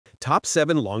Top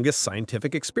 7 longest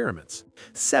scientific experiments.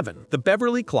 7. The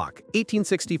Beverly Clock,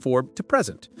 1864 to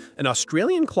present. An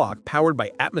Australian clock powered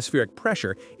by atmospheric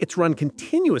pressure, it's run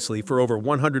continuously for over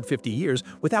 150 years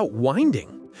without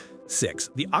winding. 6.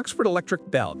 The Oxford Electric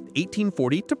Bell,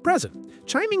 1840 to present.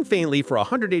 Chiming faintly for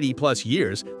 180-plus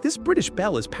years, this British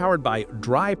bell is powered by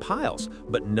dry piles,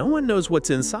 but no one knows what's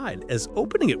inside, as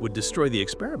opening it would destroy the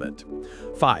experiment.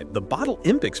 5. The Bottle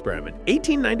Imp Experiment,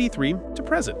 1893 to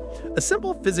present. A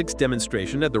simple physics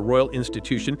demonstration at the Royal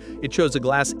Institution, it shows a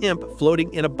glass imp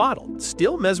floating in a bottle,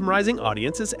 still mesmerizing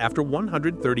audiences after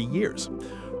 130 years.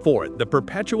 4. The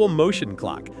Perpetual Motion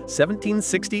Clock,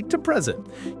 1760 to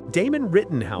present. Damon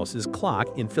Rittenhouse's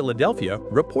clock in Philadelphia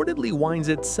reportedly winds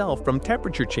itself from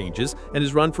temperature changes and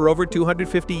is run for over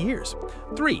 250 years.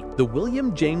 3. The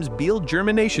William James Beale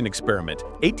Germination Experiment,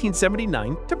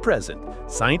 1879 to present.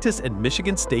 Scientists at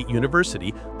Michigan State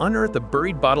University unearth a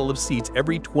buried bottle of seeds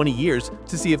every 20 years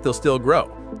to see if they'll still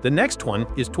grow. The next one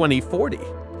is 2040.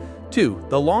 2.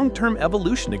 The Long-Term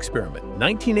Evolution Experiment,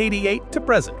 1988 to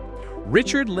present.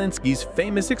 Richard Lenski's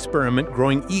famous experiment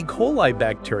growing E. coli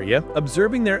bacteria,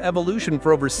 observing their evolution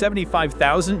for over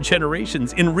 75,000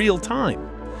 generations in real time.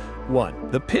 1.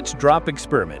 The Pitch Drop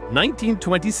Experiment,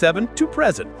 1927 to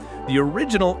present. The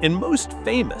original and most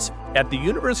famous. At the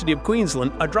University of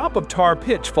Queensland, a drop of tar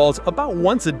pitch falls about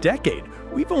once a decade.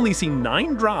 We've only seen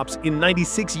 9 drops in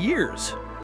 96 years.